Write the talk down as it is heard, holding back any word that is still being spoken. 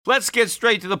Let's get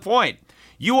straight to the point.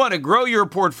 You want to grow your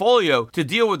portfolio to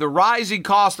deal with the rising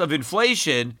cost of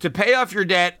inflation, to pay off your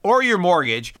debt or your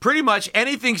mortgage, pretty much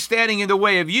anything standing in the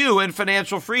way of you and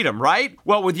financial freedom, right?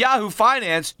 Well, with Yahoo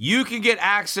Finance, you can get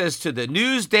access to the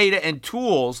news, data, and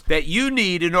tools that you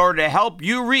need in order to help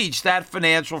you reach that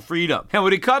financial freedom. And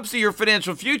when it comes to your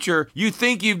financial future, you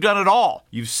think you've done it all.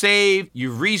 You've saved,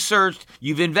 you've researched,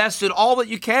 you've invested all that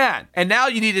you can. And now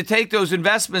you need to take those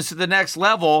investments to the next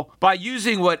level by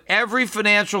using what every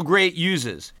financial great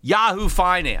uses. Yahoo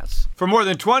Finance. For more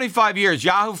than 25 years,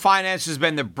 Yahoo Finance has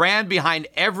been the brand behind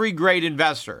every great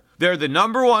investor. They're the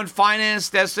 #1 finance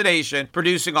destination,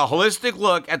 producing a holistic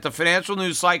look at the financial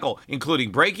news cycle,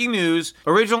 including breaking news,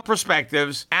 original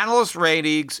perspectives, analyst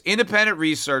ratings, independent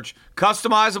research,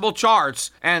 customizable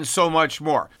charts, and so much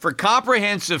more. For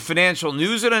comprehensive financial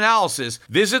news and analysis,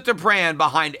 visit the brand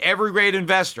behind every great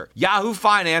investor,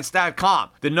 yahoofinance.com,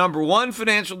 the #1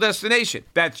 financial destination.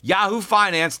 That's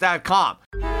yahoofinance.com.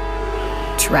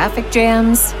 Traffic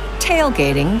jams,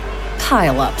 tailgating,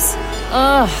 pileups.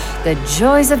 Ugh, the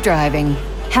joys of driving.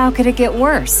 How could it get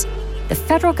worse? The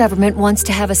federal government wants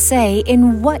to have a say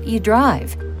in what you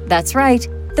drive. That's right.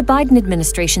 The Biden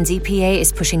administration's EPA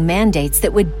is pushing mandates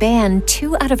that would ban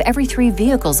 2 out of every 3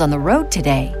 vehicles on the road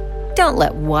today. Don't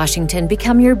let Washington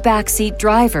become your backseat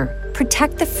driver.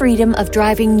 Protect the freedom of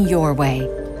driving your way.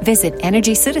 Visit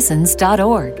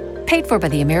EnergyCitizens.org. Paid for by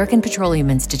the American Petroleum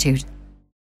Institute.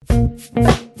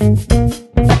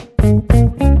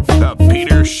 The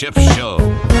Peter Schiff Show.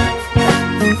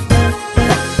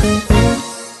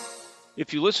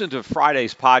 If you listen to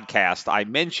Friday's podcast, I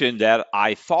mentioned that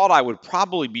I thought I would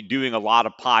probably be doing a lot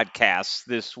of podcasts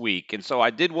this week. And so I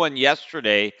did one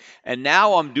yesterday, and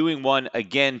now I'm doing one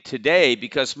again today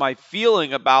because my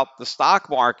feeling about the stock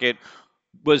market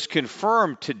was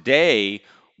confirmed today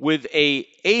with a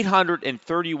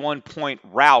 831-point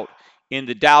rout in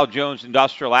the Dow Jones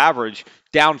Industrial Average,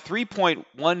 down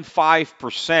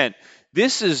 3.15%.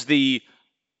 This is the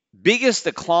biggest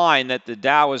decline that the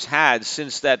Dow has had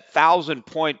since that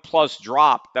 1,000-point plus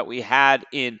drop that we had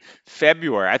in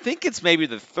February. I think it's maybe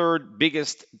the third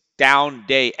biggest down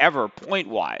day ever,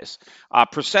 point-wise.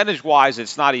 Percentage-wise,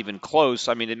 it's not even close.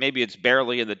 I mean, maybe it's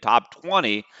barely in the top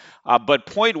 20, but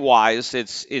point-wise,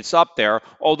 it's up there.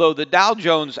 Although the Dow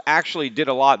Jones actually did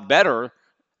a lot better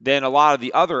than a lot of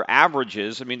the other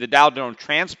averages. I mean, the Dow Jones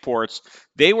Transports,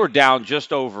 they were down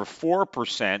just over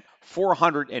 4%,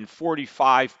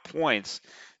 445 points.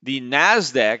 The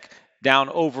NASDAQ down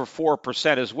over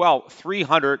 4% as well,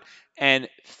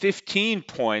 315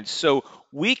 points. So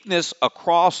weakness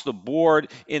across the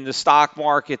board in the stock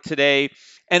market today.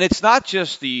 And it's not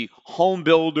just the home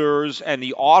builders and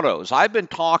the autos. I've been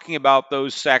talking about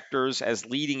those sectors as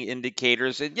leading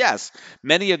indicators. And yes,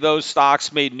 many of those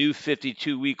stocks made new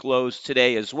 52-week lows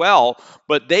today as well,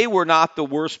 but they were not the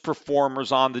worst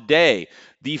performers on the day.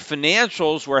 The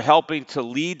financials were helping to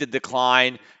lead the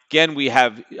decline. Again, we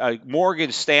have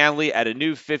Morgan Stanley at a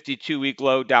new 52-week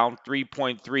low, down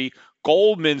 3.3%.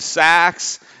 Goldman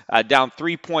Sachs down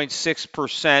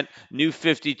 3.6%, new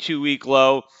 52-week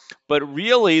low. But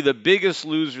really, the biggest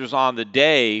losers on the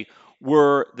day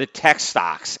were the tech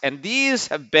stocks. And these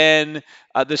have been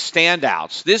the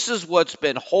standouts. This is what's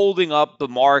been holding up the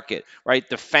market, right?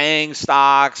 The FANG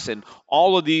stocks and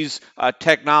all of these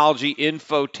technology,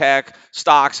 infotech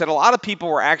stocks that a lot of people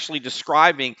were actually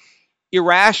describing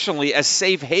irrationally as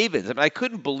safe havens. I mean, I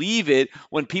couldn't believe it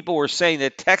when people were saying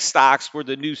that tech stocks were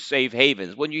the new safe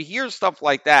havens. When you hear stuff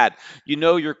like that, you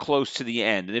know you're close to the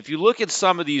end. And if you look at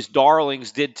some of these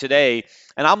darlings did today,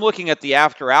 and I'm looking at the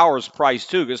after hours price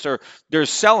too, because they're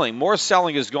selling. More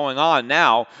selling is going on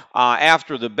now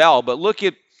after the bell. But look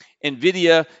at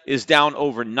NVIDIA is down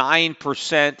over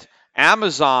 9%.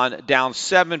 Amazon down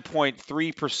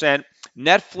 7.3%.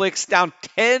 Netflix down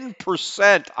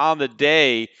 10% on the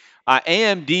day.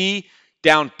 AMD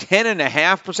down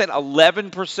 10.5%,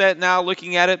 11% now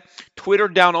looking at it. Twitter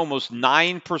down almost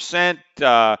 9%.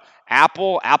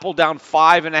 Apple down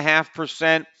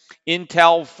 5.5%.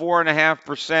 Intel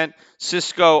 4.5%.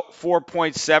 Cisco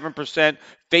 4.7%.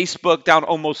 Facebook down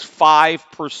almost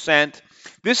 5%.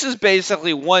 This is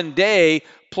basically one day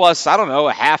plus, I don't know,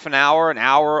 a half an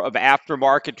hour of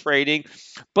aftermarket trading.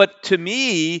 But to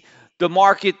me, the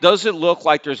market doesn't look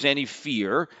like there's any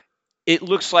fear. It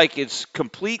looks like it's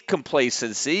complete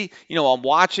complacency. You know, I'm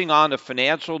watching on the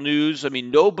financial news. I mean,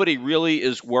 nobody really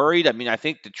is worried. I mean, I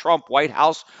think the Trump White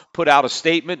House put out a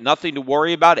statement, nothing to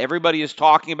worry about. Everybody is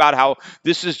talking about how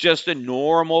this is just a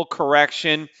normal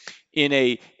correction in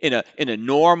a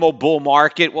normal bull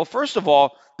market. Well, first of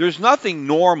all, there's nothing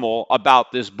normal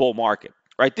about this bull market,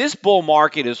 right? This bull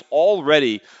market is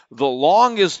already the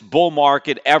longest bull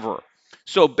market ever.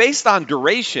 So based on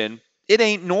duration, it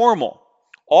ain't normal.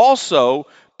 Also,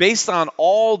 based on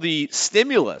all the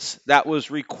stimulus that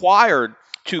was required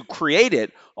to create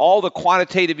it, all the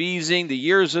quantitative easing, the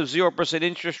years of 0%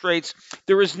 interest rates,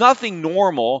 there is nothing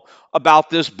normal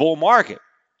about this bull market.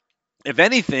 If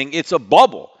anything, it's a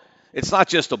bubble. It's not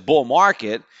just a bull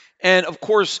market. And of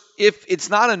course, if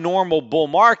it's not a normal bull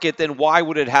market, then why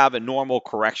would it have a normal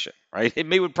correction, right?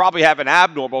 Would probably have an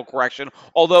abnormal correction,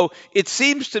 although it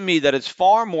seems to me that it's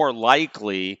far more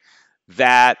likely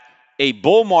that a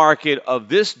bull market of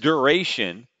this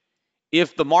duration,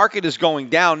 if the market is going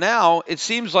down now, it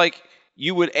seems like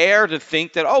you would err to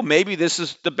think that, oh, maybe this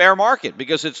is the bear market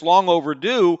because it's long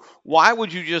overdue. Why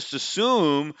would you just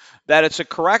assume that it's a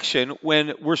correction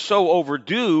when we're so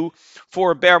overdue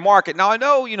for a bear market? Now, I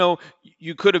know,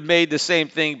 you could have made the same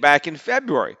thing back in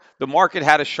February. The market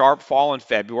had a sharp fall in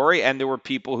February, and there were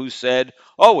people who said,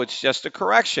 oh, it's just a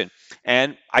correction.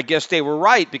 And I guess they were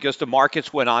right because the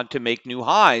markets went on to make new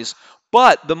highs.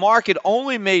 But the market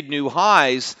only made new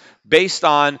highs based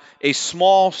on a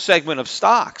small segment of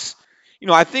stocks.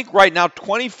 I think right now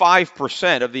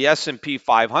 25% of the S&P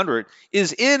 500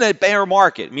 is in a bear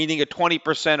market, meaning a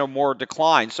 20% or more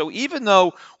decline. So even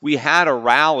though we had a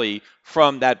rally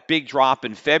from that big drop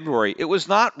in February, it was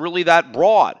not really that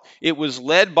broad. It was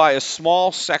led by a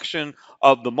small section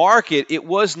of the market. It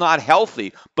was not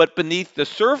healthy, but beneath the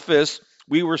surface,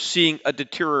 we were seeing a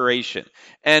deterioration.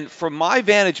 And from my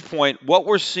vantage point, what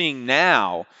we're seeing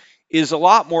now is a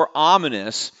lot more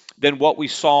ominous than what we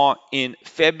saw in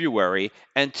February.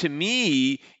 And to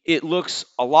me, it looks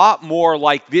a lot more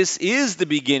like this is the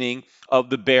beginning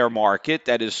of the bear market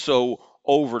that is so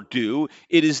overdue.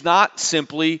 It is not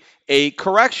simply a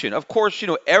correction. Of course,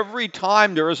 every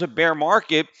time there is a bear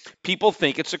market, people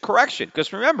think it's a correction.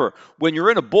 Because remember, when you're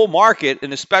in a bull market,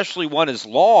 and especially one as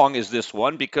long as this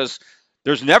one, because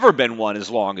there's never been one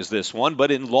as long as this one, but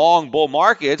in long bull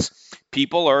markets,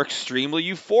 people are extremely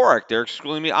euphoric. They're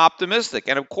extremely optimistic.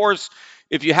 And of course,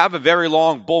 if you have a very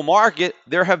long bull market,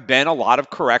 there have been a lot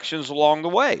of corrections along the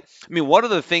way. I mean, one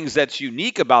of the things that's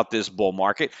unique about this bull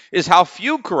market is how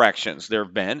few corrections there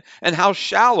have been and how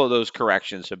shallow those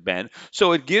corrections have been.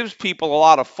 So it gives people a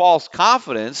lot of false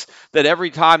confidence that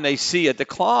every time they see a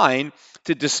decline,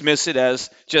 to dismiss it as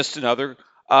just another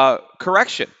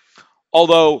correction.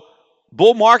 Although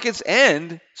bull markets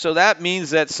end, so that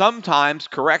means that sometimes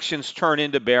corrections turn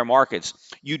into bear markets.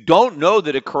 You don't know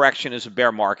that a correction is a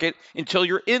bear market until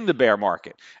you're in the bear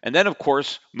market. And then, of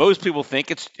course, most people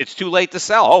think it's too late to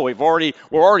sell. Oh, we're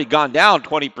already gone down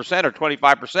 20% or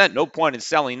 25%. No point in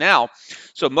selling now.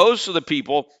 So most of the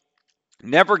people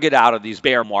never get out of these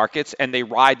bear markets and they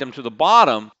ride them to the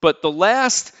bottom. But the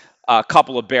last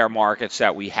couple of bear markets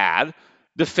that we had,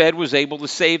 the Fed was able to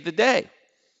save the day.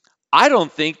 I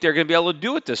don't think they're going to be able to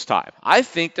do it this time. I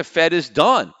think the Fed is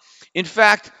done. In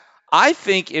fact, I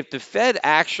think if the Fed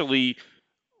actually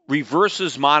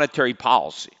reverses monetary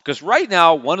policy, because right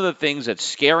now, one of the things that's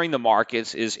scaring the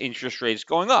markets is interest rates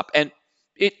going up. And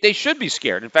they should be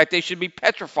scared. In fact, they should be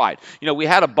petrified. We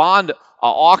had a bond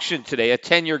auction today, a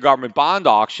 10-year government bond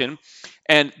auction,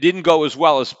 and didn't go as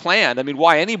well as planned. I mean,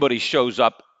 why anybody shows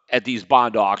up at these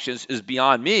bond auctions is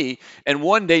beyond me. And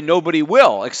one day nobody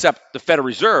will, except the Federal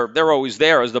Reserve. They're always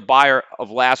there as the buyer of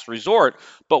last resort.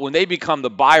 But when they become the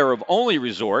buyer of only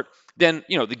resort, then,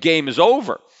 the game is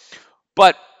over.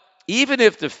 But even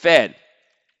if the Fed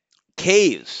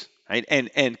caves, right,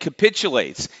 and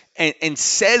capitulates and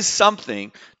says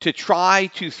something to try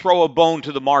to throw a bone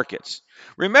to the markets.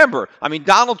 Remember,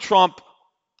 Donald Trump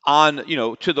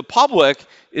to the public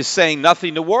is saying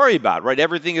nothing to worry about, right?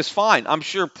 Everything is fine. I'm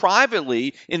sure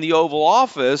privately in the Oval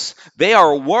Office, they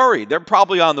are worried. They're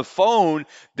probably on the phone.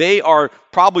 They are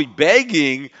probably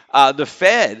begging the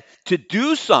Fed to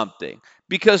do something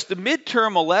because the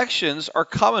midterm elections are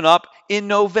coming up in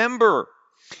November.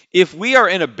 If we are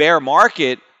in a bear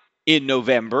market in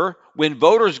November, when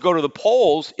voters go to the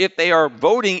polls, if they are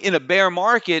voting in a bear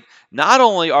market, not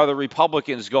only are the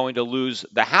Republicans going to lose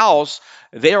the House,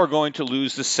 they are going to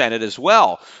lose the Senate as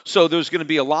well. So there's going to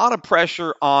be a lot of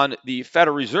pressure on the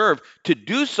Federal Reserve to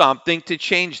do something to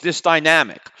change this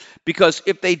dynamic. Because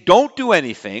if they don't do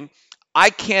anything, I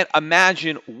can't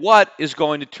imagine what is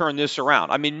going to turn this around.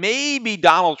 Maybe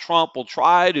Donald Trump will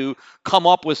try to come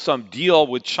up with some deal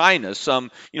with China,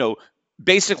 some,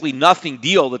 basically nothing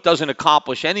deal that doesn't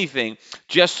accomplish anything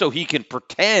just so he can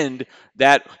pretend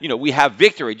that we have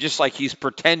victory, just like he's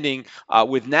pretending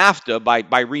with NAFTA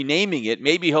by renaming it.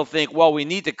 Maybe he'll think, well, we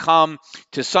need to come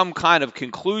to some kind of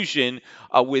conclusion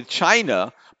with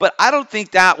China, but I don't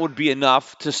think that would be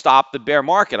enough to stop the bear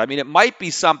market. I mean, it might be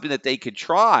something that they could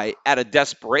try out of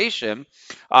desperation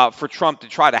for Trump to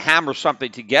try to hammer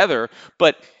something together,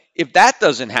 but if that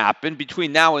doesn't happen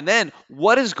between now and then,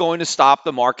 what is going to stop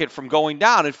the market from going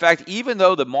down? In fact, even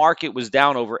though the market was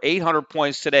down over 800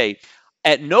 points today,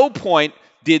 at no point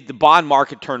did the bond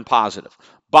market turn positive.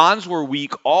 Bonds were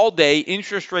weak all day,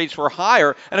 interest rates were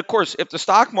higher, and of course, if the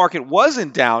stock market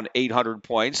wasn't down 800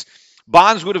 points,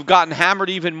 bonds would have gotten hammered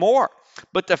even more.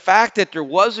 But the fact that there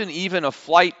wasn't even a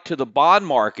flight to the bond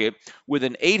market with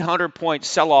an 800-point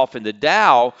sell-off in the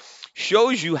Dow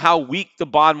shows you how weak the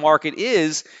bond market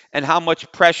is and how much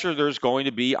pressure there's going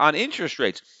to be on interest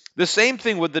rates. The same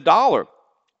thing with the dollar.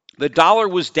 The dollar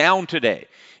was down today.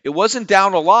 It wasn't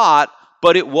down a lot,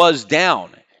 but it was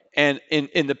down. And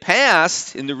in the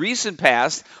past, in the recent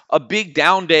past, a big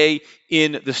down day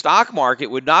in the stock market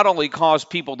would not only cause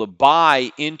people to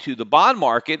buy into the bond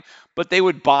market, but they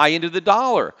would buy into the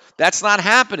dollar. That's not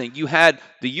happening. You had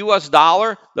the U.S.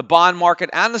 dollar, the bond market,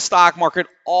 and the stock market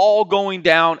all going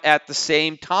down at the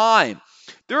same time.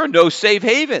 There are no safe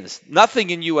havens,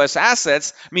 nothing in U.S.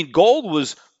 assets. I mean, gold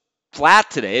was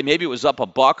flat today. Maybe it was up a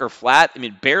buck or flat. I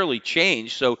mean, barely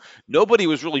changed. So nobody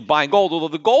was really buying gold, although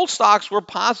the gold stocks were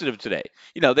positive today.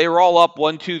 They were all up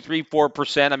 1, 2, 3,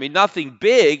 4%. I mean, nothing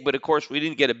big, but of course, we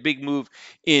didn't get a big move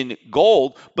in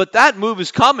gold. But that move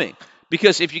is coming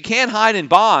because if you can't hide in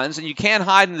bonds and you can't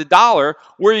hide in the dollar,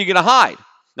 where are you going to hide?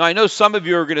 Now, I know some of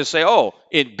you are going to say, oh,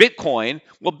 in Bitcoin.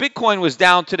 Well, Bitcoin was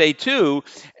down today too,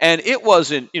 and it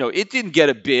wasn't, it didn't get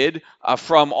a bid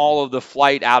from all of the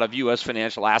flight out of U.S.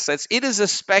 financial assets. It is a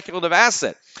speculative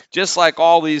asset, just like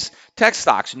all these tech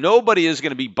stocks. Nobody is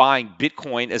going to be buying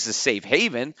Bitcoin as a safe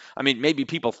haven. I mean, maybe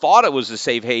people thought it was a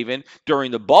safe haven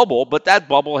during the bubble, but that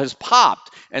bubble has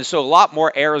popped, and so a lot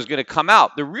more air is going to come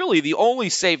out. The only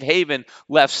safe haven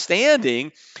left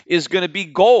standing is going to be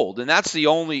gold, and that's the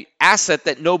only asset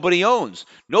that nobody owns.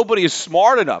 Nobody is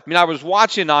smart enough. I mean, I was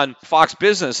watching on Fox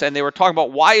Business, and they were talking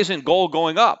about why isn't gold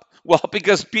going up? Well,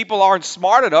 because people aren't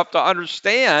smart enough to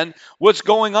understand what's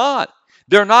going on.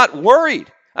 They're not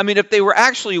worried. I mean, if they were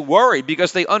actually worried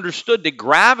because they understood the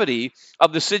gravity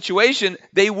of the situation,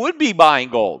 they would be buying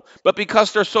gold. But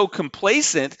because they're so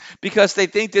complacent, because they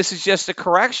think this is just a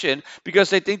correction, because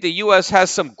they think the U.S.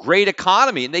 has some great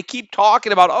economy, and they keep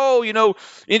talking about,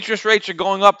 interest rates are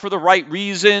going up for the right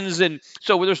reasons, and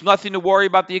so there's nothing to worry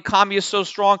about. The economy is so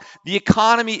strong. The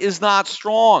economy is not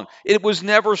strong. It was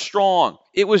never strong.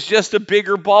 It was just a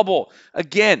bigger bubble.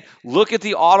 Again, look at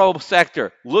the auto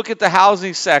sector. Look at the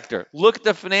housing sector. Look at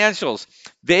the financials.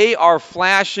 They are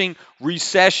flashing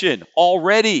recession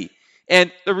already.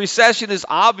 And the recession is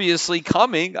obviously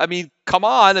coming. I mean, come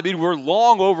on. I mean, we're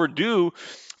long overdue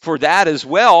for that as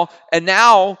well. And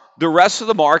now the rest of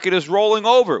the market is rolling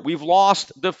over. We've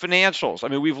lost the financials. I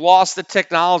mean, we've lost the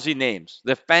technology names,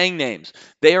 the FANG names.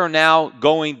 They are now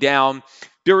going down.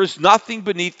 There is nothing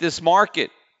beneath this market.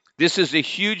 This is a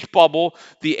huge bubble.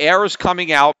 The air is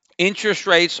coming out. Interest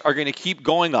rates are going to keep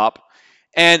going up.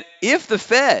 And if the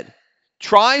Fed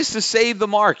tries to save the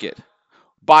market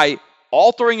by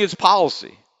altering its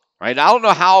policy, right? I don't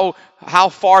know how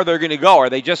far they're going to go. Are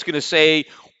they just going to say,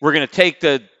 we're going to take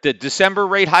the December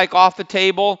rate hike off the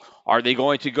table? Are they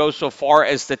going to go so far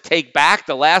as to take back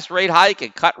the last rate hike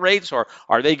and cut rates? Or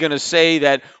are they going to say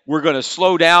that we're going to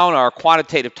slow down our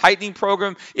quantitative tightening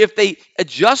program? If they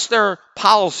adjust their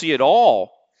policy at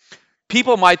all,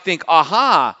 people might think,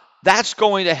 aha, that's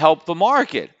going to help the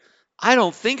market. I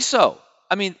don't think so.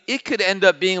 I mean, it could end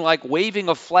up being like waving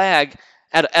a flag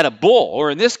at a bull,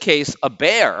 or in this case, a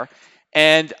bear,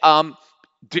 and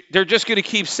they're just going to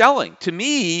keep selling. To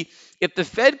me, if the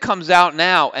Fed comes out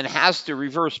now and has to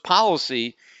reverse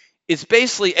policy, it's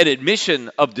basically an admission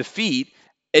of defeat,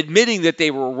 admitting that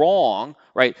they were wrong,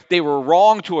 right? They were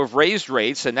wrong to have raised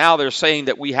rates, and now they're saying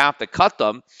that we have to cut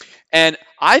them. And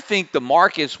I think the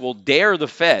markets will dare the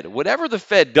Fed. Whatever the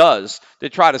Fed does to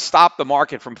try to stop the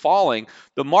market from falling,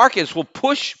 the markets will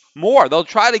push more. They'll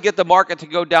try to get the market to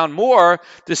go down more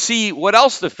to see what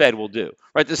else the Fed will do,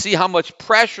 right? To see how much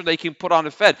pressure they can put on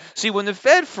the Fed. See, when the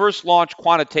Fed first launched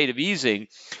quantitative easing,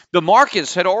 the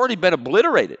markets had already been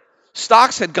obliterated.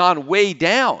 Stocks had gone way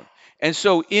down. And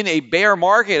so in a bear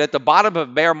market, at the bottom of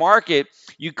a bear market,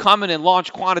 you come in and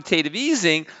launch quantitative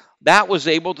easing, that was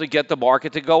able to get the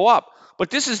market to go up. But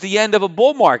this is the end of a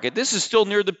bull market. This is still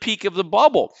near the peak of the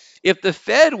bubble. If the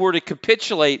Fed were to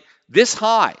capitulate this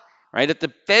high, right? If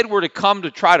the Fed were to come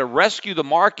to try to rescue the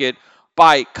market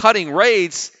by cutting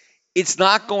rates, it's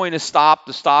not going to stop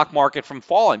the stock market from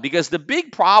falling, because the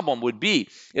big problem would be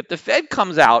if the Fed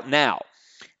comes out now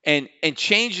and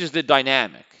changes the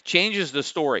dynamic, changes the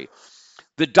story,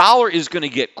 the dollar is going to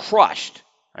get crushed,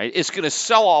 right? It's going to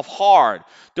sell off hard.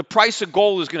 The price of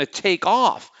gold is going to take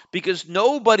off because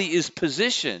nobody is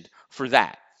positioned for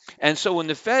that. And so when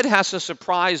the Fed has to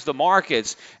surprise the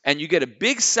markets and you get a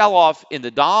big sell-off in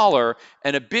the dollar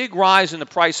and a big rise in the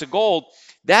price of gold,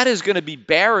 that is going to be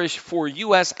bearish for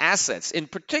U.S. assets, in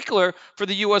particular for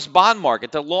the U.S. bond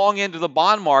market. The long end of the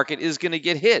bond market is going to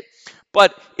get hit.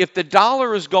 But if the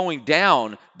dollar is going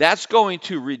down, that's going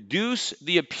to reduce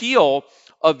the appeal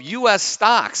of U.S.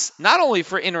 stocks, not only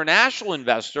for international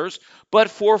investors, but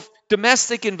for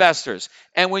domestic investors.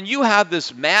 And when you have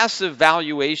this massive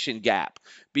valuation gap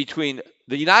between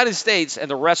the United States and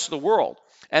the rest of the world,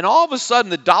 and all of a sudden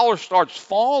the dollar starts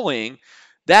falling,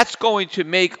 that's going to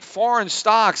make foreign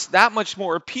stocks that much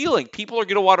more appealing. People are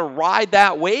going to want to ride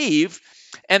that wave,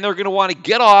 and they're going to want to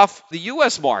get off the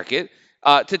U.S. market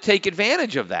to take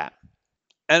advantage of that.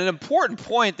 And an important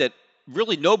point that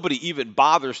really nobody even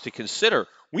bothers to consider,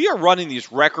 we are running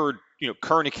these record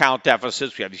current account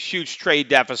deficits. We have these huge trade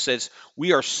deficits.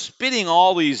 We are spitting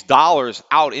all these dollars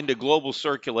out into global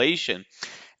circulation.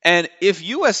 And if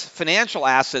U.S. financial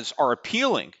assets are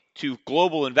appealing to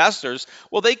global investors,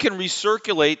 well, they can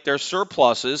recirculate their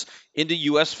surpluses into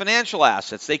U.S. financial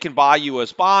assets. They can buy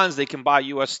U.S. bonds. They can buy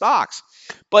U.S. stocks.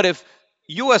 But if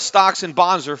U.S. stocks and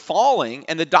bonds are falling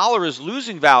and the dollar is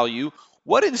losing value,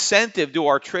 what incentive do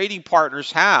our trading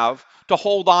partners have to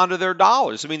hold on to their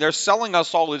dollars? I mean, they're selling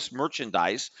us all this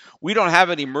merchandise. We don't have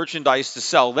any merchandise to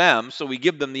sell them, so we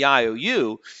give them the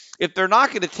IOU. If they're not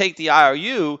going to take the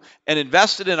IOU and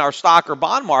invest it in our stock or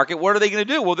bond market, what are they going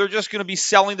to do? Well, they're just going to be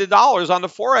selling the dollars on the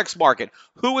Forex market.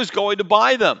 Who is going to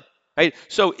buy them? Right?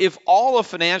 So if all the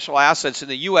financial assets in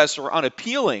the U.S. are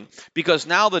unappealing because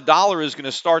now the dollar is going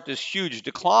to start this huge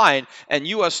decline and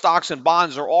U.S. stocks and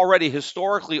bonds are already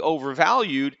historically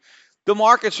overvalued, the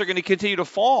markets are going to continue to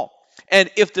fall. And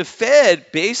if the Fed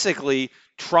basically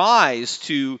tries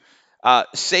to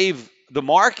save the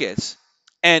markets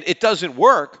and it doesn't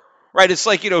work, right? It's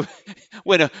like,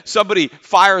 when somebody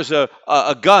fires a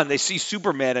gun, they see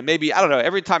Superman, and maybe, I don't know,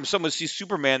 every time someone sees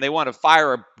Superman, they want to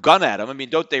fire a gun at him. I mean,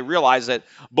 don't they realize that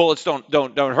bullets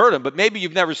don't hurt him? But maybe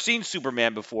you've never seen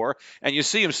Superman before, and you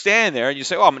see him standing there, and you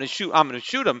say, oh, I'm going to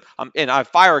shoot him, and I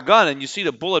fire a gun, and you see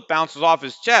the bullet bounces off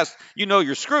his chest,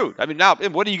 you're screwed. I mean, now,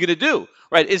 what are you going to do?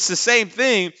 Right? It's the same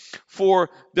thing for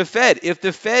the Fed. If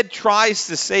the Fed tries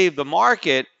to save the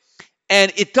market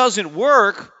and it doesn't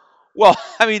work, well,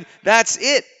 I mean, that's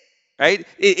it, right?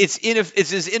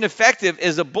 It's as ineffective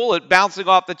as a bullet bouncing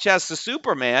off the chest of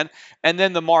Superman, and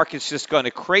then the market's just going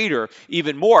to crater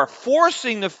even more,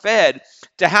 forcing the Fed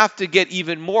to have to get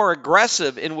even more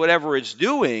aggressive in whatever it's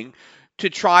doing to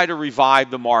try to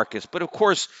revive the markets. But of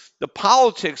course, the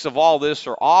politics of all this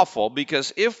are awful,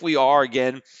 because if we are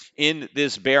again in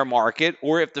this bear market,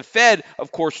 or if the Fed,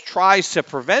 of course, tries to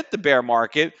prevent the bear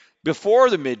market before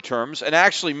the midterms and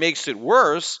actually makes it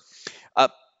worse,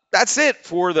 that's it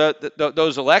for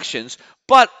those elections.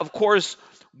 But, of course,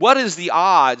 what is the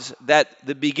odds that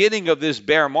the beginning of this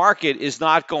bear market is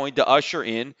not going to usher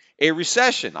in a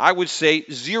recession? I would say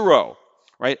 0,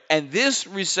 right? And this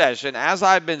recession, as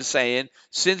I've been saying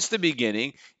since the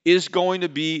beginning, is going to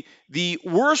be the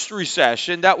worst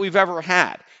recession that we've ever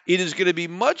had. It is going to be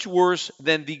much worse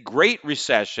than the Great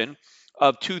Recession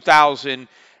of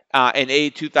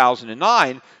 2008,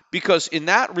 2009, because in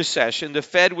that recession, the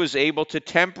Fed was able to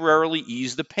temporarily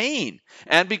ease the pain.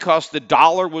 And because the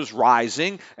dollar was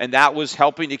rising, and that was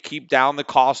helping to keep down the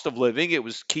cost of living, it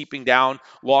was keeping down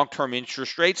long-term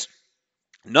interest rates.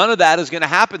 None of that is going to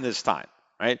happen this time,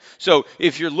 right? So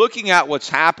if you're looking at what's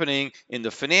happening in the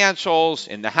financials,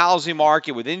 in the housing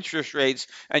market with interest rates,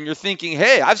 and you're thinking,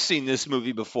 hey, I've seen this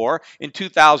movie before in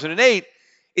 2008,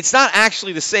 it's not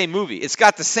actually the same movie. It's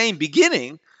got the same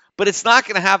beginning, but it's not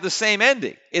going to have the same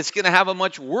ending. It's going to have a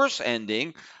much worse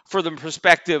ending for the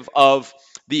perspective of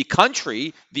the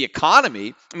country, the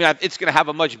economy. I mean, it's going to have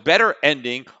a much better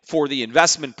ending for the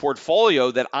investment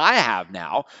portfolio that I have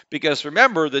now, because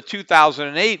remember, the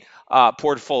 2008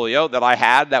 portfolio that I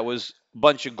had, that was a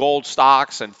bunch of gold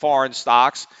stocks and foreign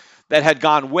stocks that had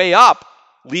gone way up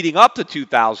leading up to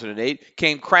 2008,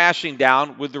 came crashing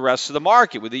down with the rest of the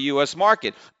market, with the U.S.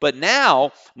 market. But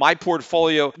now my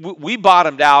portfolio, we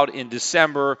bottomed out in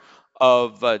December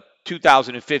of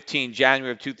 2015,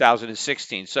 January of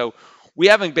 2016. So we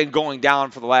haven't been going down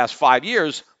for the last 5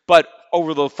 years, but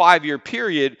over the 5-year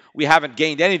period, we haven't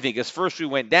gained anything because first we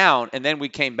went down and then we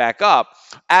came back up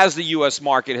as the U.S.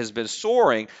 market has been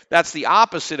soaring. That's the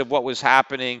opposite of what was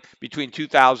happening between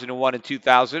 2001 and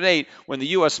 2008 when the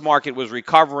U.S. market was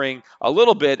recovering a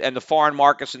little bit and the foreign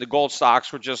markets and the gold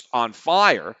stocks were just on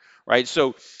fire, right?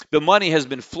 So the money has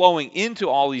been flowing into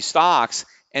all these stocks.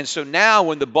 And so now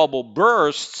when the bubble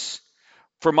bursts,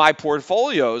 for my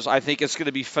portfolios, I think it's going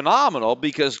to be phenomenal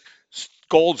because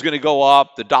gold's going to go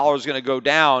up, the dollar's going to go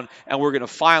down, and we're going to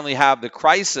finally have the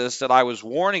crisis that I was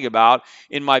warning about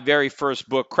in my very first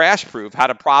book, Crash Proof, How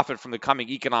to Profit from the Coming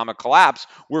Economic Collapse.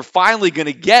 We're finally going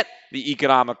to get the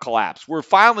economic collapse. We're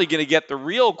finally going to get the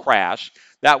real crash.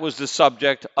 That was the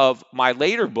subject of my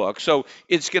later book. So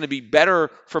it's going to be better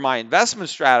for my investment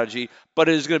strategy, but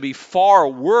it is going to be far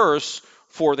worse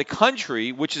for the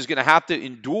country, which is going to have to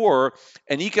endure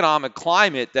an economic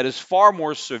climate that is far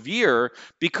more severe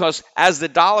because as the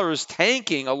dollar is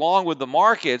tanking along with the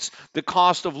markets, the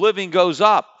cost of living goes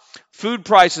up. Food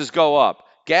prices go up.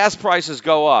 Gas prices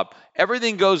go up.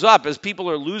 Everything goes up as people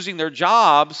are losing their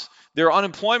jobs. Their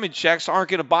unemployment checks aren't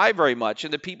going to buy very much.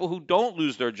 And the people who don't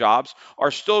lose their jobs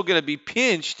are still going to be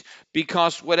pinched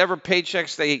because whatever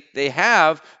paychecks they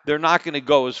have, they're not going to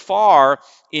go as far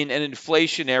in an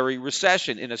inflationary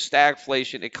recession, in a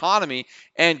stagflation economy.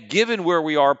 And given where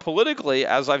we are politically,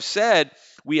 as I've said,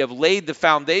 we have laid the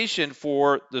foundation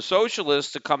for the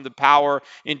socialists to come to power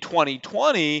in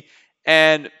 2020.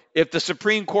 And if the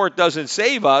Supreme Court doesn't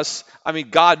save us, I mean,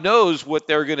 God knows what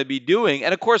they're going to be doing.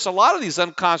 And of course, a lot of these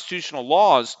unconstitutional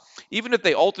laws, even if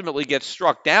they ultimately get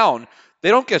struck down, they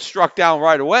don't get struck down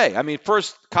right away. I mean,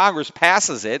 first Congress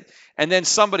passes it, and then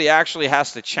somebody actually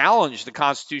has to challenge the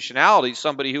constitutionality.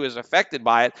 Somebody who is affected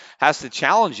by it has to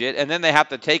challenge it, and then they have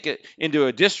to take it into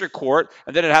a district court,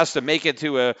 and then it has to make it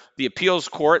to the appeals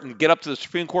court and get up to the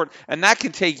Supreme Court, and that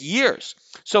can take years.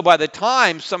 So by the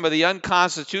time some of the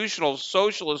unconstitutional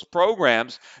socialist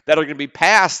programs that are going to be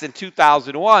passed in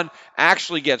 2001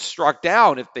 actually get struck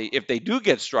down, if they do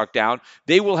get struck down,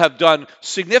 they will have done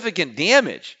significant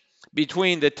damage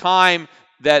between the time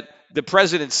that the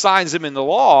president signs them into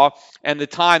law and the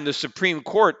time the Supreme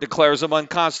Court declares them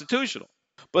unconstitutional.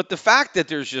 But the fact that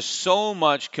there's just so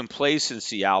much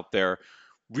complacency out there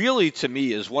really, to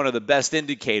me, is one of the best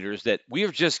indicators that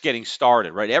we're just getting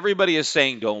started, right? Everybody is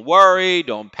saying, don't worry,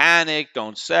 don't panic,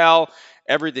 don't sell.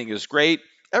 Everything is great.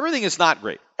 Everything is not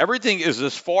great. Everything is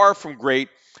as far from great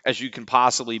as you can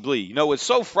possibly be. You know, it's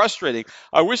so frustrating.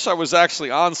 I wish I was actually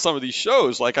on some of these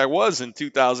shows like I was in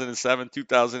 2007,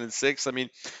 2006. I mean,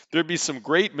 there'd be some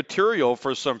great material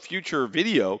for some future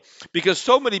video because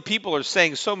so many people are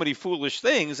saying so many foolish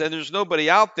things and there's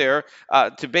nobody out there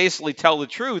to basically tell the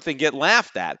truth and get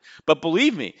laughed at. But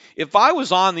believe me, if I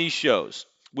was on these shows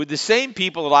with the same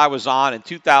people that I was on in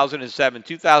 2007,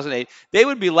 2008, they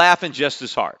would be laughing just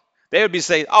as hard. They would be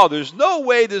saying, oh, there's no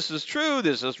way this is true.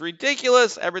 This is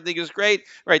ridiculous. Everything is great.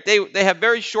 Right? They have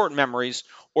very short memories.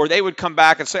 Or they would come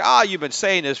back and say, you've been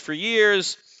saying this for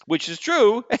years, which is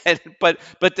true. but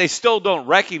they still don't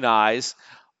recognize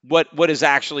what is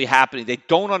actually happening. They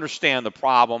don't understand the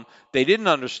problem. They didn't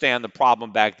understand the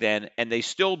problem back then, and they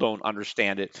still don't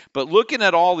understand it. But looking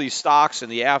at all these stocks in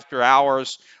the after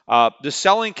hours, the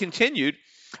selling continued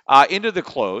into the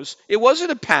close. It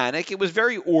wasn't a panic. It was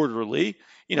very orderly.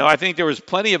 You know, I think there was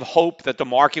plenty of hope that the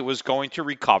market was going to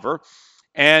recover.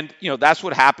 And, you know, that's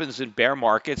what happens in bear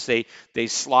markets. They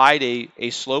slide a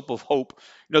slope of hope.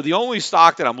 You know, the only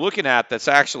stock that I'm looking at that's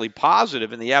actually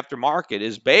positive in the aftermarket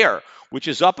is Bayer, which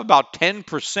is up about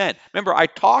 10%. Remember, I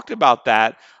talked about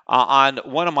that on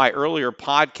one of my earlier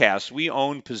podcasts. We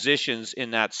own positions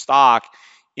in that stock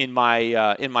in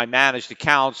my managed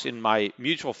accounts, in my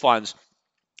mutual funds.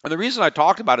 And the reason I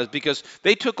talked about it is because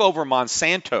they took over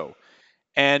Monsanto.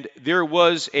 And there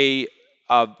was a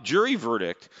jury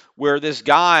verdict where this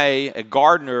guy, a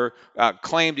gardener,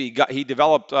 claimed he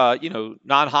developed,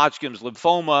 non-Hodgkin's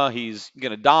lymphoma. He's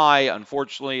going to die.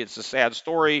 Unfortunately, it's a sad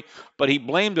story, but he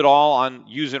blamed it all on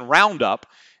using Roundup.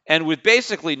 And with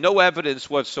basically no evidence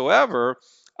whatsoever,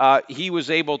 he was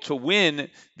able to win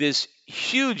this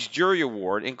huge jury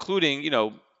award, including,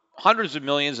 hundreds of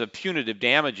millions of punitive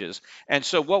damages. And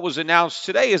so what was announced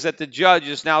today is that the judge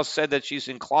has now said that she's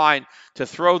inclined to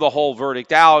throw the whole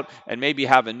verdict out and maybe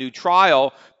have a new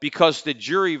trial because the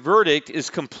jury verdict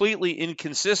is completely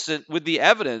inconsistent with the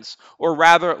evidence, or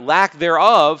rather lack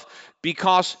thereof,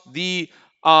 because the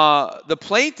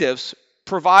plaintiffs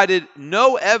provided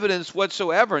no evidence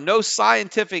whatsoever, no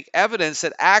scientific evidence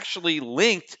that actually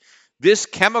linked this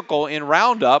chemical in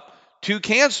Roundup to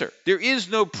cancer. There is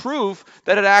no proof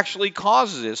that it actually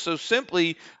causes it. So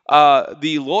simply,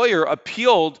 the lawyer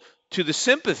appealed to the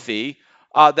sympathy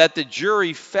that the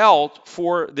jury felt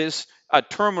for this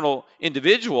terminal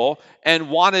individual and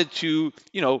wanted to,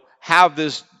 have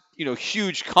this,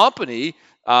 huge company,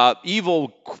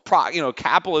 evil,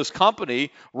 capitalist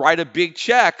company, write a big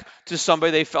check to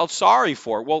somebody they felt sorry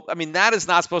for. Well, I mean, that is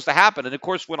not supposed to happen. And of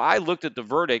course, when I looked at the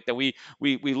verdict and we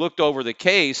looked over the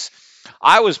case,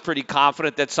 I was pretty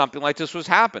confident that something like this was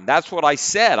happen. That's what I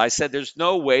said. I said there's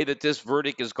no way that this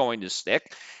verdict is going to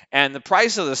stick. And the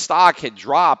price of the stock had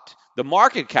dropped. The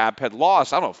market cap had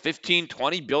lost, I don't know, 15,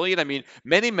 20 billion. I mean,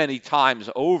 many, many times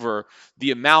over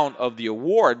the amount of the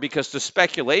award, because the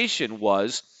speculation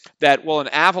was that, well, an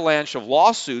avalanche of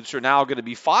lawsuits are now going to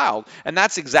be filed. And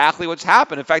that's exactly what's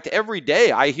happened. In fact, every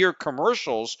day I hear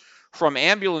commercials from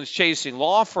ambulance chasing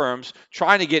law firms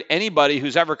trying to get anybody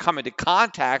who's ever come into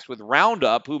contact with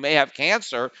Roundup who may have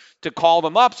cancer to call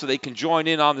them up so they can join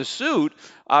in on the suit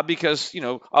because,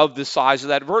 of the size of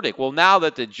that verdict. Well, now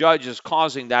that the judge is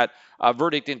causing that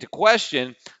verdict into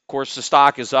question, of course, the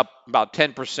stock is up about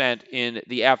 10% in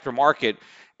the aftermarket,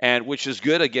 and which is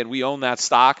good. Again, we own that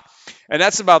stock, and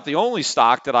that's about the only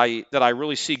stock that I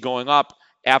really see going up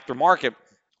aftermarket.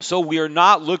 So we are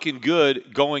not looking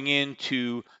good going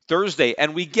into Thursday.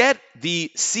 And we get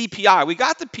the CPI. We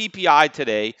got the PPI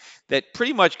today that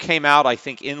pretty much came out, I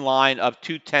think, in line up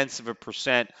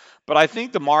 0.2%. But I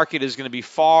think the market is going to be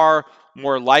far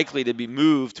more likely to be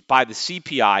moved by the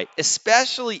CPI,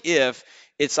 especially if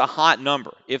it's a hot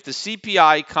number. If the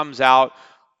CPI comes out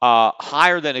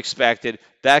higher than expected,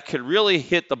 that could really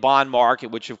hit the bond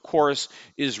market, which, of course,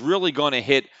 is really going to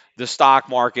hit the stock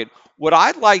market. What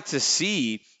I'd like to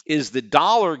see is the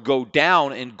dollar go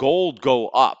down and gold go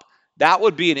up. That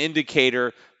would be an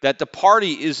indicator that the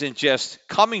party isn't just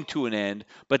coming to an end,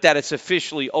 but that it's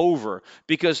officially over.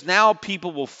 Because now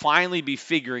people will finally be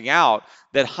figuring out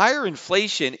that higher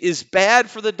inflation is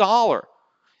bad for the dollar,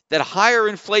 that higher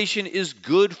inflation is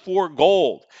good for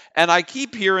gold. And I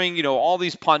keep hearing, all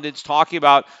these pundits talking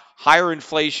about higher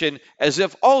inflation as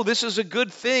if, oh, this is a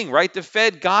good thing, right? The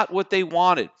Fed got what they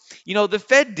wanted. The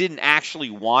Fed didn't actually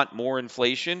want more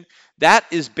inflation. That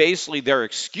is basically their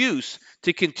excuse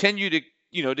to continue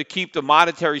to keep the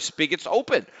monetary spigots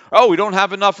open. Oh, we don't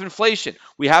have enough inflation.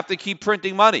 We have to keep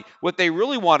printing money. What they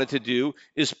really wanted to do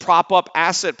is prop up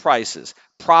asset prices,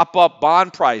 prop up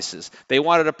bond prices. They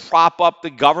wanted to prop up the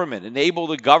government, enable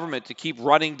the government to keep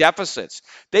running deficits.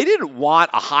 They didn't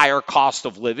want a higher cost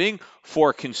of living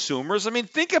for consumers. I mean,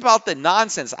 think about the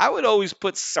nonsense. I would always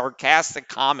put sarcastic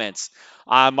comments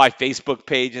on my Facebook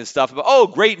page and stuff about, oh,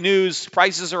 great news,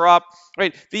 prices are up,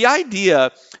 right? The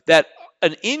idea that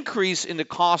an increase in the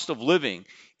cost of living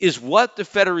is what the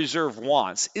Federal Reserve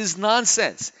wants is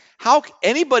nonsense. How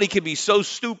anybody can be so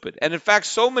stupid, and in fact,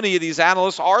 so many of these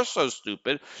analysts are so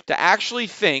stupid to actually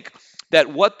think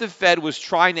that what the Fed was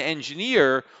trying to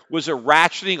engineer was a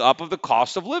ratcheting up of the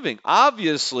cost of living.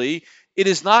 Obviously, it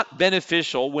is not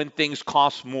beneficial when things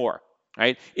cost more,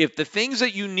 right? If the things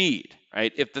that you need,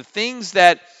 right? If the things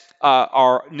that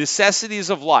are necessities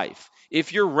of life,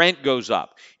 if your rent goes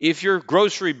up, if your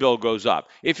grocery bill goes up,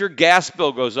 if your gas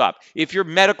bill goes up, if your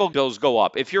medical bills go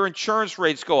up, if your insurance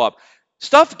rates go up,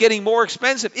 stuff getting more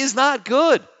expensive is not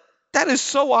good. That is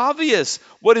so obvious.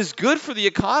 What is good for the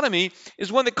economy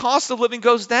is when the cost of living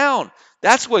goes down.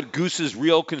 That's what gooses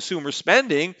real consumer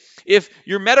spending. If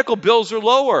your medical bills are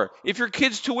lower, if your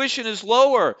kid's tuition is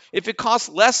lower, if it costs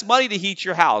less money to heat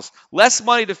your house, less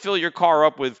money to fill your car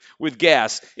up with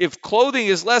gas, if clothing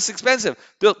is less expensive,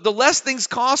 the less things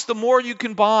cost, the more you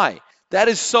can buy. That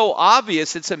is so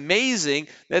obvious. It's amazing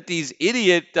that these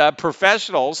idiot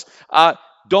professionals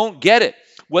don't get it.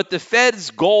 What the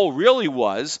Fed's goal really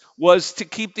was to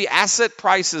keep the asset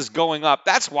prices going up.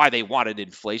 That's why they wanted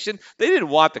inflation. They didn't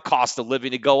want the cost of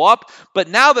living to go up. But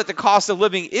now that the cost of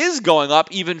living is going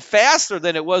up even faster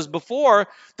than it was before,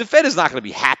 the Fed is not going to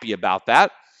be happy about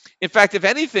that. In fact, if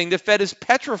anything, the Fed is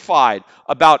petrified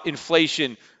about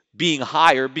inflation being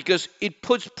higher because it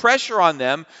puts pressure on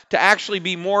them to actually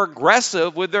be more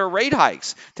aggressive with their rate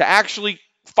hikes, to actually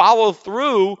follow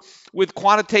through with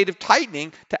quantitative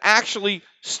tightening to actually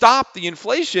stop the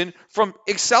inflation from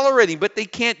accelerating. But they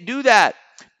can't do that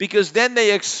because then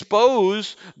they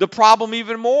expose the problem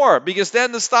even more, because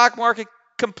then the stock market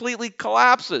completely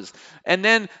collapses, and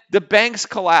then the banks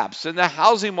collapse, and the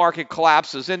housing market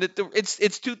collapses, and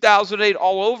it's 2008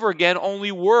 all over again,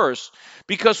 only worse,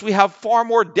 because we have far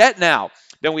more debt now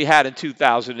than we had in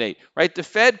 2008, right? The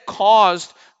Fed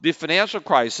caused the financial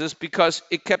crisis because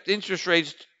it kept interest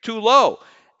rates too low,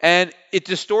 and it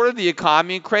distorted the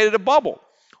economy and created a bubble.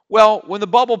 Well, when the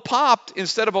bubble popped,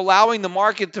 instead of allowing the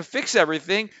market to fix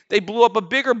everything, they blew up a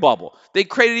bigger bubble. They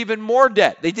created even more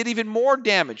debt. They did even more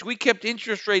damage. We kept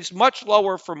interest rates much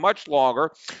lower for much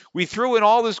longer. We threw in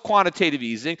all this quantitative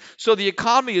easing. So the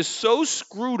economy is so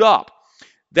screwed up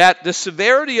that the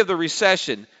severity of the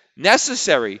recession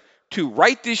necessary to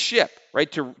right this ship, right,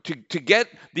 to get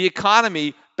the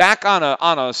economy back on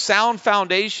a sound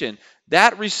foundation,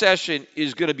 that recession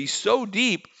is going to be so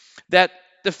deep that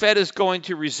the Fed is going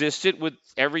to resist it with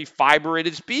every fiber in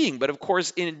its being. But of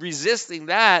course, in resisting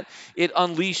that, it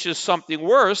unleashes something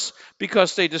worse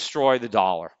because they destroy the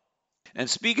dollar. And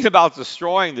speaking about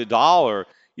destroying the dollar,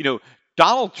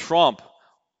 Donald Trump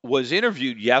was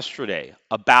interviewed yesterday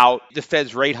about the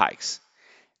Fed's rate hikes.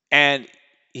 And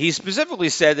he specifically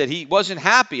said that he wasn't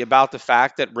happy about the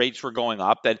fact that rates were going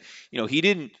up, that he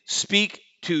didn't speak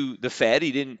to the Fed,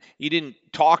 he didn't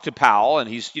talk to Powell, and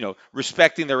he's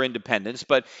respecting their independence,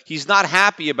 but he's not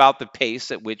happy about the pace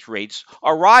at which rates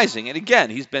are rising. And again,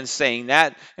 he's been saying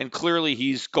that, and clearly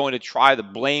he's going to try to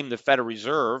blame the Federal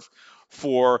Reserve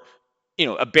for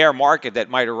a bear market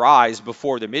that might arise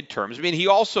before the midterms. I mean, he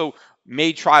also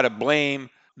may try to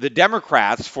blame the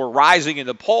Democrats for rising in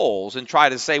the polls and try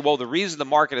to say, well, the reason the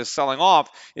market is selling off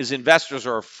is investors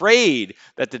are afraid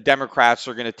that the Democrats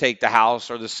are going to take the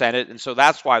House or the Senate, and so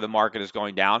that's why the market is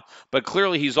going down. But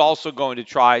clearly he's also going to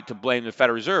try to blame the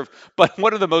Federal Reserve. But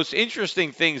one of the most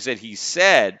interesting things that he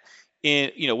said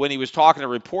when he was talking to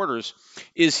reporters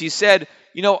is he said,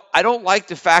 I don't like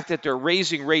the fact that they're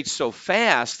raising rates so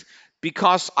fast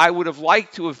because I would have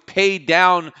liked to have paid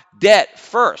down debt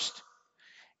first.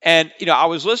 And, I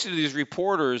was listening to these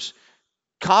reporters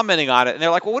commenting on it, and they're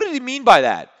like, well, what did he mean by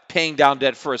that? Paying down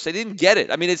debt first. They didn't get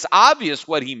it. I mean, it's obvious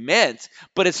what he meant,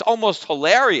 but it's almost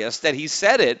hilarious that he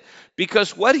said it,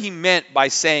 because what he meant by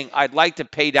saying, I'd like to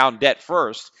pay down debt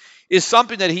first, is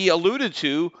something that he alluded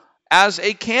to as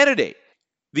a candidate.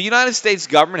 The United States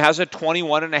government has a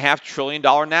 $21.5 trillion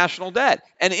national debt,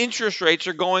 and interest rates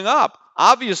are going up.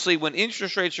 Obviously, when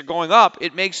interest rates are going up,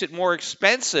 it makes it more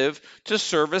expensive to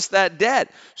service that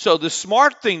debt. So the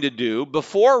smart thing to do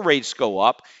before rates go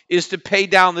up is to pay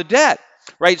down the debt,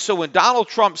 right? So when Donald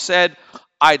Trump said,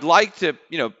 I'd like to,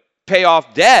 pay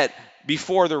off debt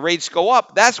before the rates go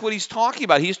up, that's what he's talking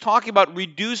about. He's talking about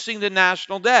reducing the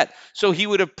national debt. So he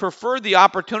would have preferred the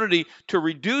opportunity to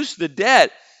reduce the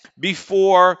debt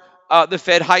before the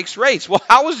Fed hikes rates. Well,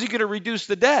 how is he going to reduce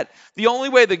the debt? The only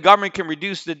way the government can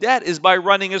reduce the debt is by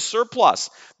running a surplus.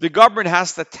 The government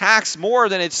has to tax more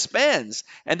than it spends,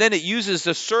 and then it uses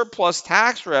the surplus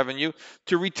tax revenue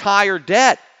to retire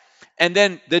debt. And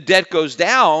then the debt goes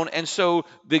down, and so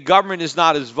the government is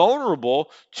not as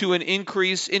vulnerable to an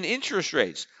increase in interest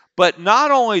rates. But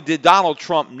not only did Donald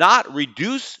Trump not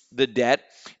reduce the debt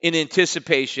in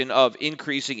anticipation of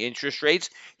increasing interest rates,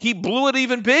 he blew it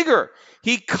even bigger.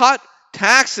 He cut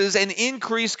taxes and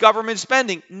increased government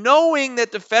spending. Knowing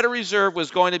that the Federal Reserve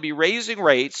was going to be raising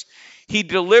rates, he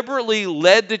deliberately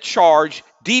led the charge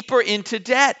deeper into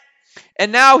debt.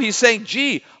 And now he's saying,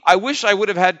 gee, I wish I would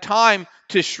have had time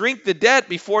to shrink the debt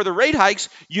before the rate hikes.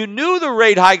 You knew the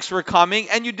rate hikes were coming,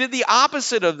 and you did the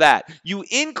opposite of that. You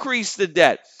increased the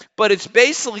debt. But it's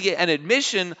basically an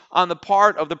admission on the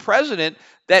part of the president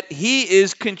that he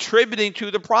is contributing to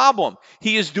the problem.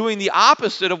 He is doing the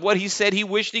opposite of what he said he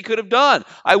wished he could have done.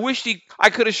 I wished I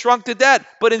could have shrunk the debt,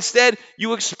 but instead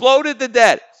you exploded the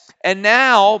debt. And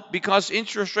now, because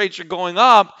interest rates are going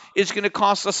up, it's going to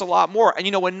cost us a lot more. And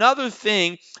another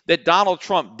thing that Donald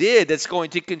Trump did that's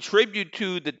going to contribute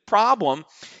to the problem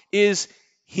is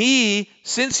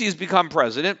since he's become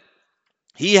president,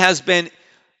 he has been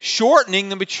shortening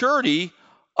the maturity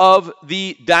of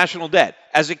the national debt.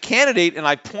 As a candidate, and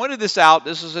I pointed this out,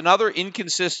 this is another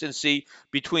inconsistency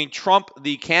between Trump,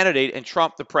 the candidate, and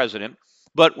Trump, the president.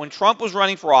 But when Trump was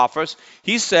running for office,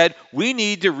 he said, we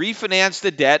need to refinance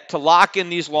the debt to lock in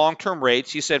these long-term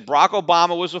rates. He said Barack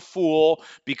Obama was a fool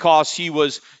because he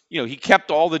was, he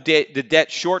kept all the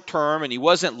debt short-term, and he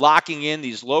wasn't locking in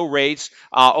these low rates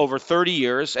over 30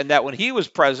 years, and that when he was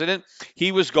president,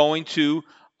 he was going to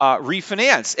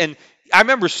refinance. And I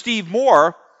remember Steve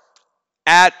Moore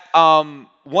at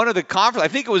one of the conferences,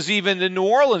 I think it was even the New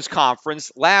Orleans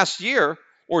conference last year,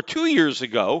 or 2 years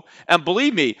ago. And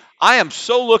believe me, I am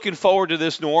so looking forward to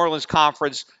this New Orleans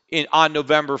conference on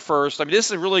November 1st. I mean,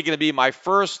 this is really going to be my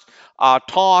first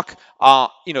talk,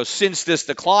 since this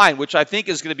decline, which I think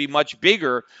is going to be much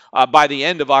bigger by the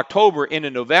end of October into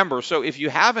November. So if you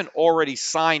haven't already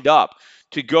signed up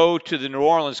to go to the New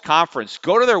Orleans conference,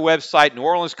 go to their website,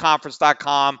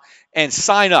 neworleansconference.com, and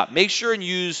sign up. Make sure and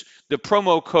use the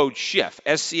promo code SCHIFF,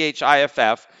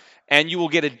 SCHIFF, and you will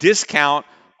get a discount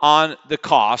on the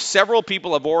cost. Several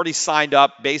people have already signed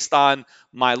up based on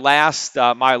my last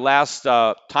time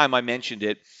I mentioned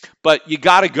it. But you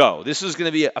got to go. This is going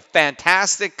to be a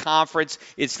fantastic conference.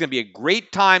 It's going to be a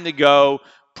great time to go.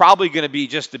 Probably going to be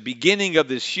just the beginning of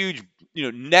this huge,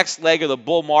 next leg of the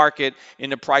bull market in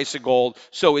the price of gold.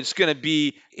 So it's going to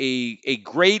be a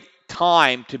great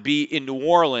time to be in New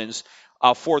Orleans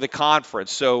for the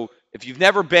conference. So if you've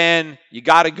never been, you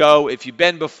got to go. If you've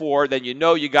been before, then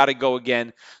you got to go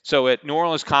again. So at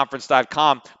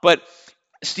NewOrleansConference.com. But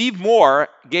Steve Moore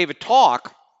gave a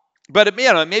talk, but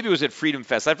maybe it was at Freedom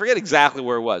Fest. I forget exactly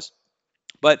where it was.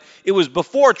 But it was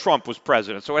before Trump was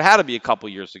president, so it had to be a couple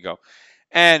years ago.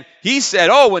 And he said,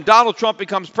 when Donald Trump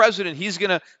becomes president, he's going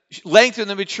to lengthen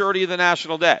the maturity of the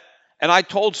national debt. And I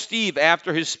told Steve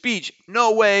after his speech,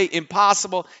 no way,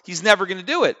 impossible. He's never going to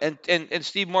do it. And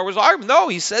Steve Moore was arguing, no,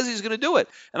 he says he's going to do it.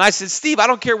 And I said, Steve, I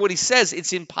don't care what he says.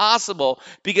 It's impossible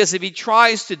because if he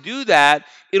tries to do that,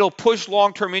 it'll push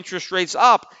long-term interest rates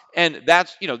up. And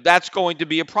that's going to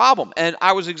be a problem. And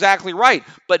I was exactly right.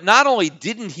 But not only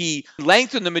didn't he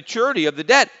lengthen the maturity of the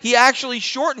debt, he actually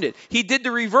shortened it. He did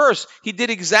the reverse. He did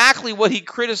exactly what he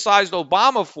criticized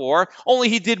Obama for, only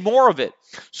he did more of it.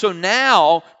 So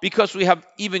now, because we have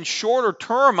even shorter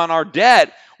term on our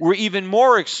debt, we're even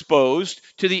more exposed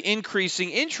to the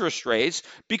increasing interest rates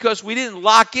because we didn't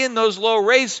lock in those low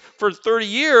rates for 30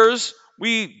 years.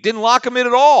 We didn't lock them in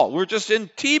at all. We're just in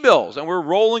T-bills and we're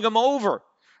rolling them over.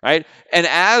 Right? And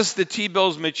as the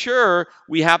T-bills mature,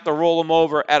 we have to roll them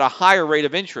over at a higher rate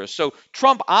of interest. So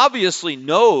Trump obviously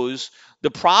knows the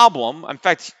problem. In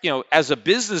fact, as a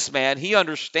businessman, he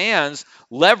understands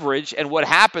leverage and what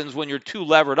happens when you're too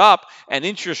levered up and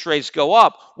interest rates go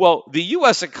up. Well, the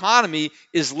U.S. economy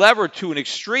is levered to an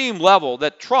extreme level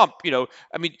that Trump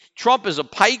is a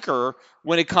piker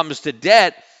when it comes to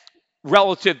debt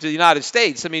relative to the United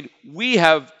States. We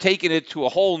have taken it to a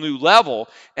whole new level.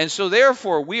 And so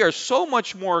therefore, we are so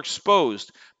much more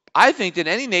exposed, I think, than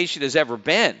any nation has ever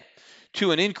been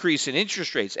to an increase in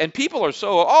interest rates. And people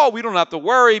are we don't have to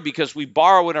worry because we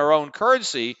borrow in our own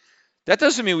currency. That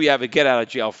doesn't mean we have a get out of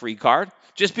jail free card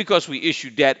just because we issue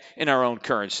debt in our own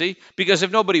currency. Because if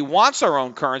nobody wants our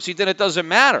own currency, then it doesn't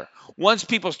matter. Once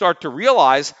people start to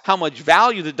realize how much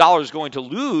value the dollar is going to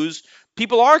lose,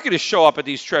 people aren't going to show up at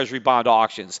these treasury bond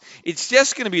auctions. It's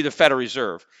just going to be the Federal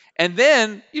Reserve. And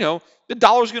then, the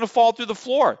dollar is going to fall through the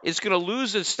floor. It's going to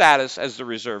lose its status as the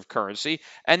reserve currency.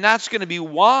 And that's going to be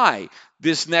why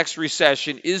this next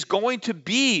recession is going to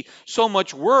be so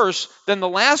much worse than the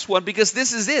last one, because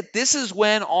this is it. This is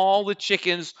when all the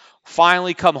chickens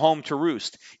finally come home to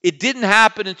roost. It didn't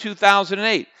happen in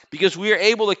 2008 because we were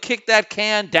able to kick that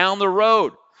can down the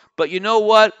road. But you know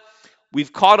what?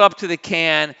 We've caught up to the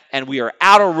can and we are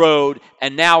out of road,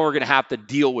 and now we're going to have to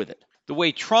deal with it. The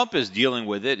way Trump is dealing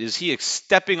with it is he is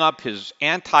stepping up his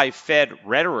anti-Fed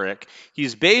rhetoric.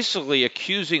 He's basically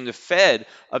accusing the Fed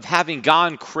of having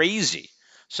gone crazy.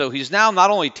 So he's now not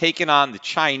only taken on the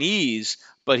Chinese,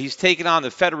 but he's taken on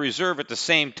the Federal Reserve at the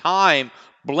same time,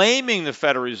 blaming the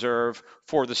Federal Reserve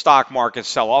for the stock market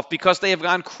sell-off because they have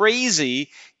gone crazy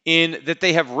in that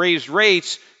they have raised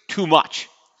rates too much.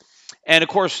 And of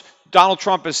course, Donald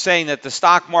Trump is saying that the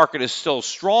stock market is still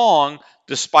strong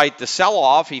despite the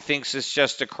sell-off. He thinks it's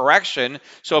just a correction.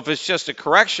 So if it's just a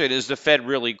correction, is the Fed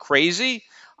really crazy?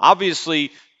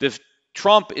 Obviously,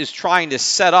 Trump is trying to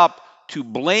set up to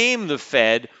blame the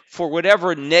Fed for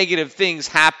whatever negative things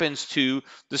happens to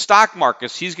the stock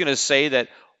markets. He's going to say that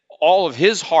all of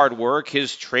his hard work,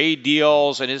 his trade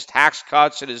deals and his tax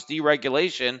cuts and his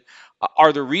deregulation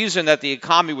are the reason that the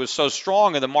economy was so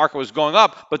strong and the market was going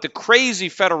up. But the crazy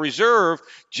Federal Reserve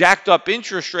jacked up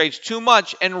interest rates too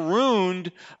much and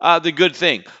ruined the good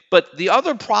thing. But the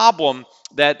other problem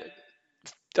that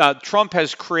Trump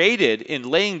has created in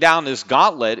laying down this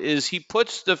gauntlet is he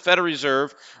puts the Federal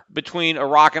Reserve between a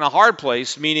rock and a hard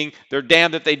place, meaning they're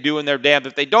damned if they do and they're damned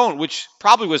if they don't, which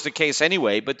probably was the case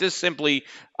anyway, but this simply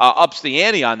ups the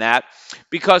ante on that.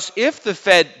 Because if the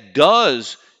Fed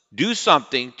does do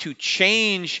something to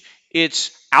change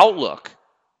its outlook,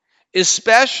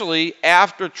 especially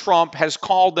after Trump has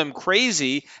called them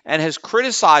crazy and has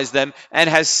criticized them and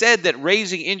has said that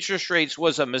raising interest rates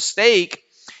was a mistake,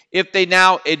 if they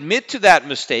now admit to that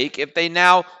mistake, if they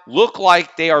now look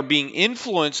like they are being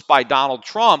influenced by Donald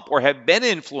Trump or have been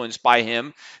influenced by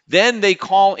him, then they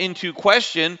call into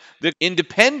question the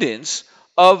independence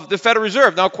of the Federal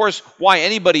Reserve. Now, of course, why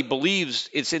anybody believes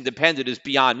it's independent is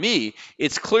beyond me.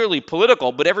 It's clearly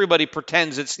political, but everybody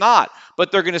pretends it's not.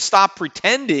 But they're going to stop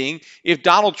pretending if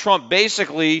Donald Trump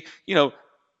basically,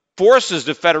 forces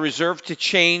the Federal Reserve to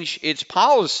change its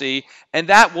policy, and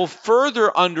that will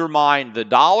further undermine the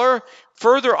dollar,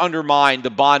 further undermine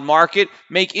the bond market,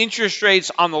 make interest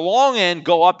rates on the long end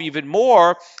go up even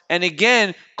more, and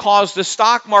again cause the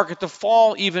stock market to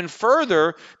fall even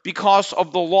further because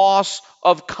of the loss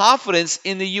of confidence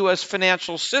in the U.S.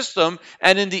 financial system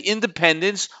and in the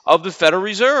independence of the Federal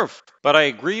Reserve. But I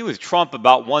agree with Trump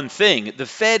about one thing. The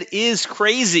Fed is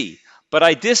crazy, but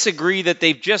I disagree that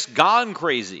they've just gone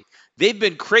crazy. They've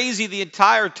been crazy the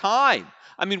entire time.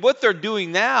 I mean, what they're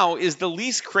doing now is the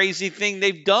least crazy thing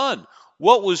they've done.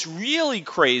 What was really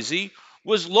crazy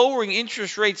was lowering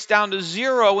interest rates down to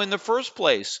zero in the first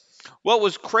place. What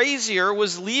was crazier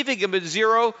was leaving them at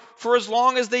zero for as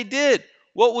long as they did.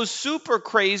 What was super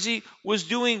crazy was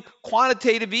doing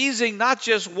quantitative easing not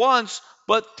just once,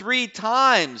 but 3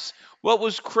 times. What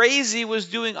was crazy was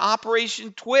doing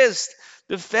Operation Twist.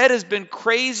 The Fed has been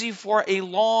crazy for a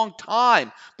long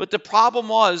time. But the problem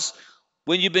was,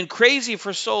 when you've been crazy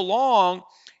for so long,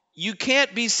 you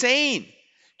can't be sane.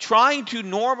 Trying to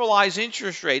normalize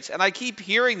interest rates, and I keep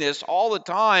hearing this all the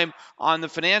time on the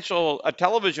financial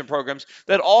television programs,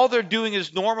 that all they're doing is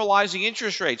normalizing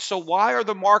interest rates. So why are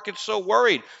the markets so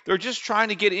worried? They're just trying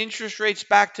to get interest rates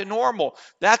back to normal.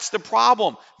 That's the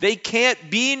problem. They can't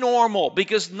be normal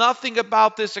because nothing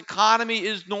about this economy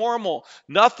is normal.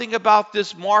 Nothing about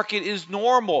this market is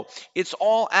normal. It's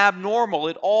all abnormal.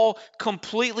 It all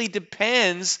completely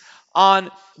depends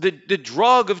on the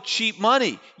drug of cheap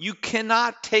money. You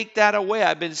cannot take that away.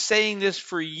 I've been saying this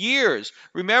for years.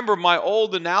 Remember my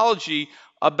old analogy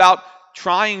about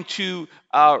trying to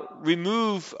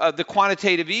remove the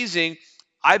quantitative easing.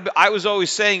 I was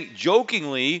always saying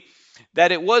jokingly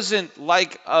that it wasn't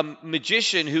like a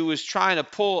magician who was trying to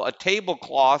pull a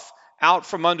tablecloth out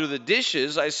from under the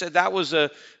dishes. I said that was a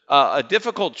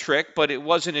difficult trick, but it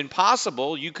wasn't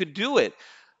impossible. You could do it.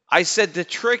 I said the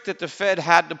trick that the Fed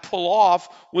had to pull off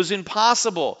was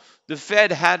impossible. The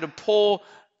Fed had to pull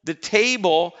the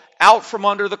table out from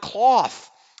under the cloth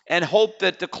and hope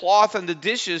that the cloth and the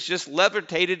dishes just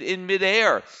levitated in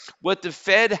midair. What the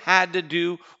Fed had to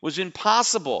do was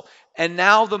impossible. And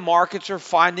now the markets are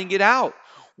finding it out.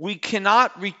 We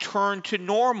cannot return to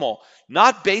normal,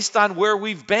 not based on where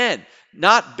we've been,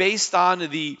 not based on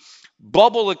the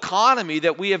bubble economy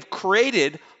that we have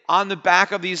created on the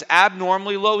back of these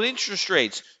abnormally low interest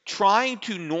rates. Trying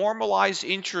to normalize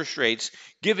interest rates,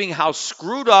 given how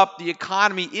screwed up the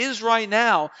economy is right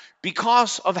now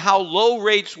because of how low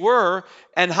rates were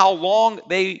and how long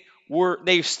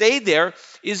they've stayed there,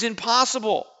 is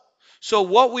impossible. So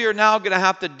what we are now going to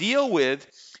have to deal with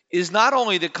is not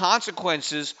only the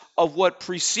consequences of what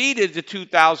preceded the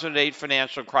 2008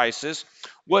 financial crisis,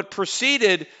 what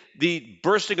preceded the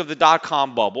bursting of the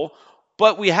dot-com bubble,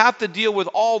 but we have to deal with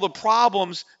all the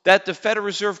problems that the Federal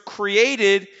Reserve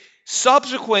created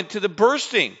subsequent to the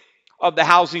bursting of the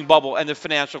housing bubble and the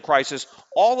financial crisis.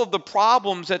 All of the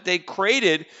problems that they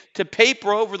created to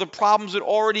paper over the problems that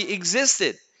already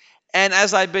existed. And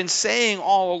as I've been saying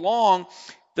all along,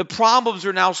 the problems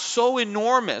are now so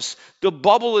enormous, the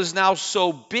bubble is now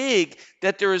so big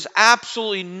that there is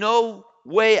absolutely no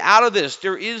way out of this.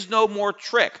 There is no more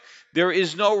trick. There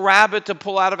is no rabbit to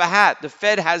pull out of a hat. The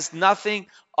Fed has nothing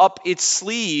up its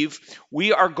sleeve.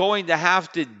 We are going to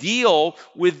have to deal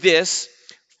with this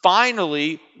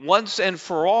finally once and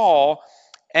for all.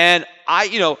 And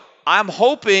I'm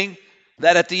hoping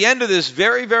that at the end of this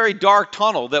very, very dark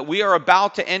tunnel that we are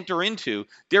about to enter into,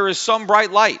 there is some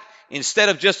bright light instead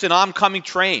of just an oncoming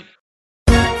train.